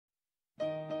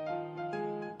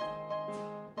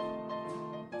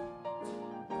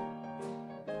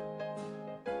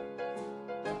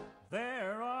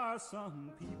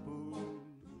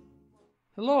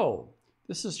Hello,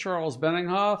 this is Charles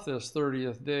Benninghoff, this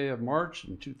 30th day of March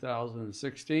in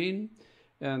 2016,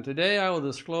 and today I will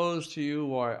disclose to you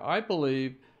why I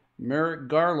believe Merrick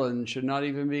Garland should not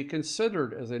even be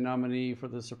considered as a nominee for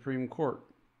the Supreme Court.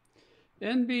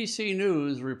 NBC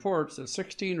News reports that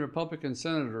 16 Republican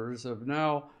senators have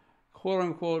now,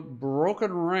 quote-unquote,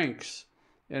 broken ranks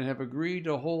and have agreed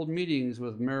to hold meetings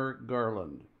with Merrick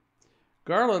Garland.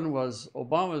 Garland was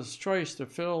Obama's choice to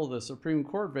fill the Supreme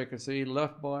Court vacancy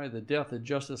left by the death of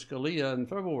Justice Scalia in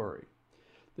February.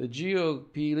 The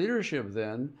GOP leadership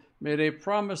then made a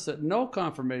promise that no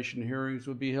confirmation hearings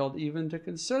would be held even to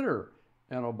consider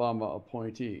an Obama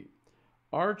appointee.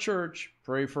 Our church,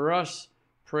 Pray for Us,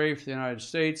 Pray for the United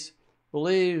States,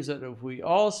 believes that if we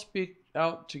all speak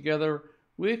out together,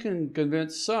 we can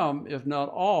convince some, if not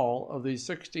all, of these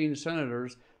 16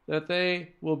 senators that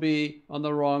they will be on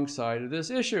the wrong side of this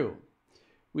issue.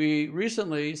 We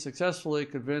recently successfully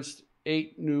convinced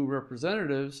 8 new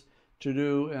representatives to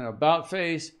do an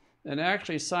about-face and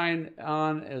actually sign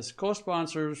on as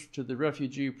co-sponsors to the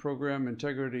Refugee Program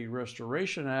Integrity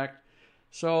Restoration Act.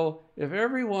 So if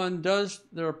everyone does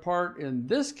their part in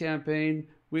this campaign,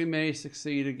 we may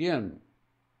succeed again.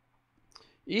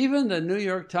 Even the New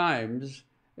York Times,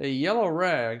 a yellow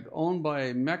rag owned by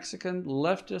a Mexican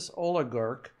leftist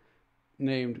oligarch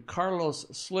named Carlos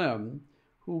Slim,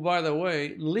 who, by the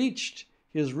way, leached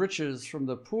his riches from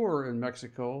the poor in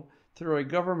Mexico through a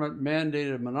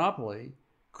government-mandated monopoly,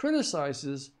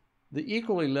 criticizes the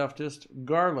equally leftist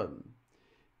Garland.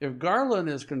 If Garland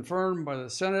is confirmed by the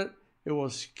Senate, it will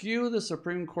skew the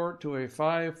Supreme Court to a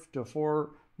 5-4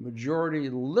 majority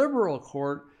liberal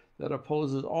court that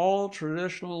opposes all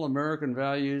traditional American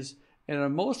values and,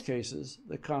 in most cases,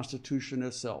 the Constitution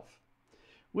itself.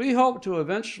 We hope to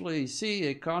eventually see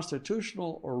a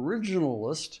constitutional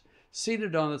originalist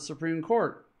seated on the Supreme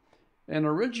Court. An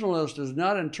originalist does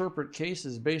not interpret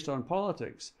cases based on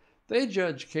politics. They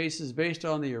judge cases based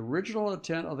on the original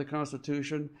intent of the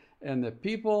Constitution and the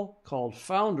people called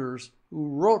founders who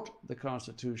wrote the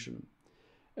Constitution.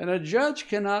 And a judge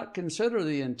cannot consider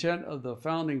the intent of the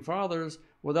Founding Fathers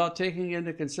without taking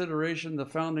into consideration the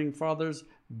Founding Fathers'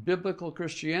 biblical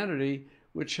Christianity,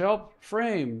 which helped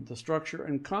frame the structure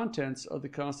and contents of the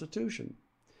Constitution.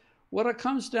 What it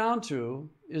comes down to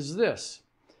is this: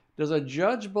 does a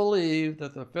judge believe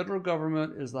that the federal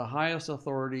government is the highest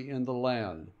authority in the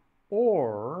land?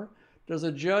 Or does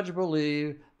a judge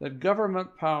believe that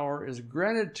government power is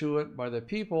granted to it by the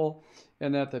people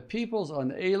and that the people's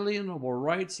unalienable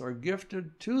rights are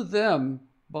gifted to them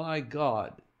by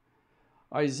God?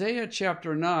 Isaiah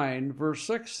chapter 9, verse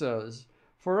 6 says,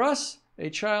 "For us a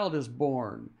child is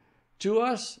born, to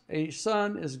us a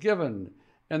son is given,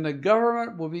 and the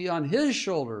government will be on his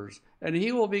shoulders, and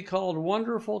he will be called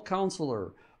Wonderful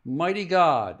Counselor, Mighty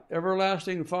God,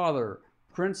 Everlasting Father,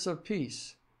 Prince of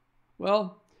Peace."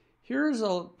 Well, here's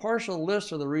a partial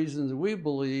list of the reasons we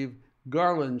believe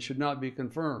Garland should not be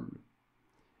confirmed.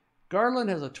 Garland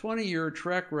has a 20-year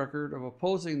track record of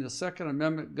opposing the Second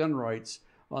Amendment gun rights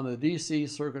on the D.C.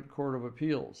 Circuit Court of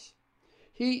Appeals.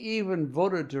 He even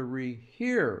voted to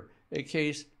rehear a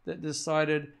case that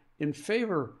decided in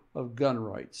favor of gun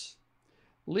rights.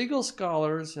 Legal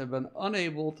scholars have been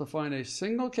unable to find a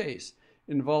single case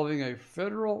involving a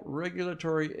federal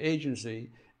regulatory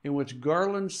agency in which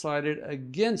Garland sided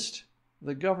against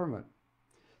the government.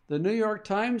 The New York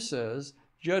Times says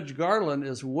Judge Garland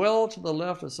is well to the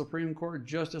left of Supreme Court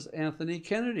Justice Anthony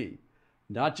Kennedy.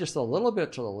 Not just a little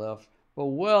bit to the left, but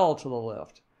well to the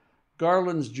left.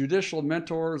 Garland's judicial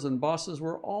mentors and bosses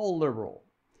were all liberal.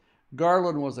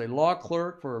 Garland was a law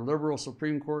clerk for liberal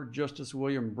Supreme Court Justice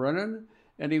William Brennan,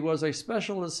 and he was a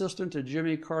special assistant to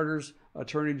Jimmy Carter's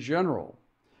Attorney General.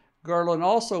 Garland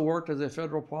also worked as a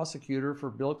federal prosecutor for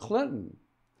Bill Clinton.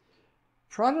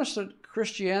 Protestant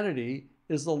Christianity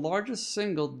is the largest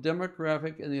single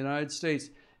demographic in the United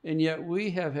States, and yet we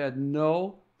have had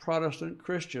no Protestant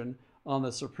Christian on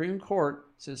the Supreme Court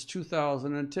since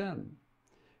 2010.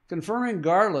 Confirming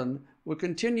Garland would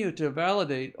continue to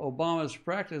validate Obama's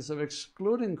practice of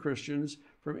excluding Christians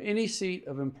from any seat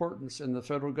of importance in the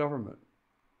federal government.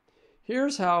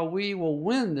 Here's how we will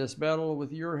win this battle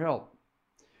with your help.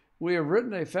 We have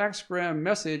written a faxgram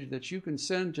message that you can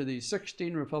send to these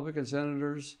 16 Republican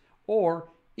senators, or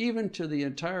even to the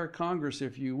entire Congress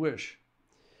if you wish.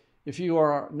 If you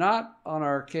are not on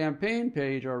our campaign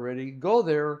page already, go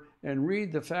there and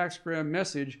read the faxgram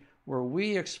message where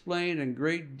we explain in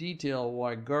great detail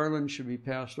why Garland should be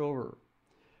passed over.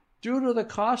 Due to the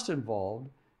cost involved,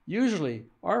 usually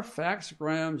our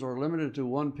faxgrams are limited to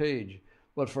 1 page,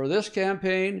 but for this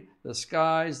campaign, the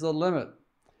sky's the limit.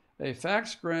 A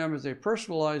faxgram is a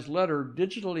personalized letter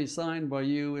digitally signed by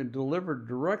you and delivered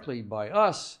directly by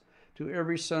us to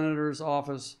every senator's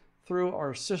office through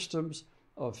our systems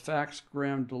of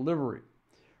faxgram delivery.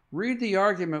 Read the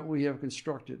argument we have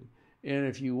constructed, and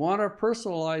if you want to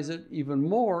personalize it even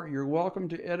more, you're welcome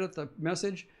to edit the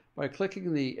message by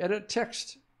clicking the Edit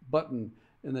Text button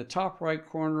in the top right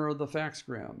corner of the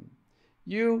faxgram.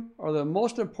 You are the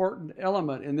most important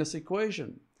element in this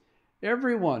equation.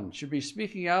 Everyone should be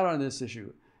speaking out on this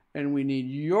issue, and we need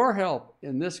your help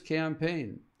in this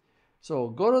campaign. So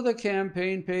go to the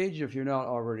campaign page if you're not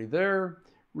already there,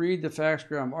 read the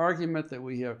faxgram argument that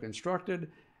we have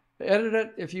constructed, edit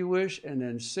it if you wish, and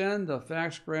then send the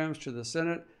faxgrams to the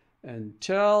Senate and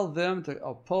tell them to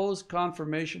oppose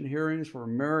confirmation hearings for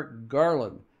Merrick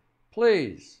Garland.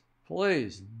 Please,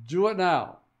 please do it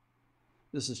now.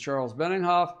 This is Charles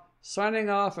Benninghoff signing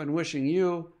off and wishing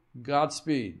you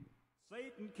Godspeed.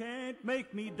 Satan can't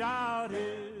make me doubt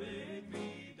it.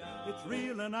 It's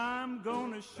real and I'm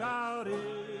gonna shout it.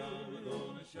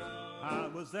 I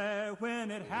was there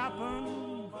when it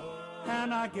happened,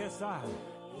 and I guess I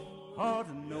ought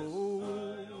to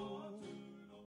know.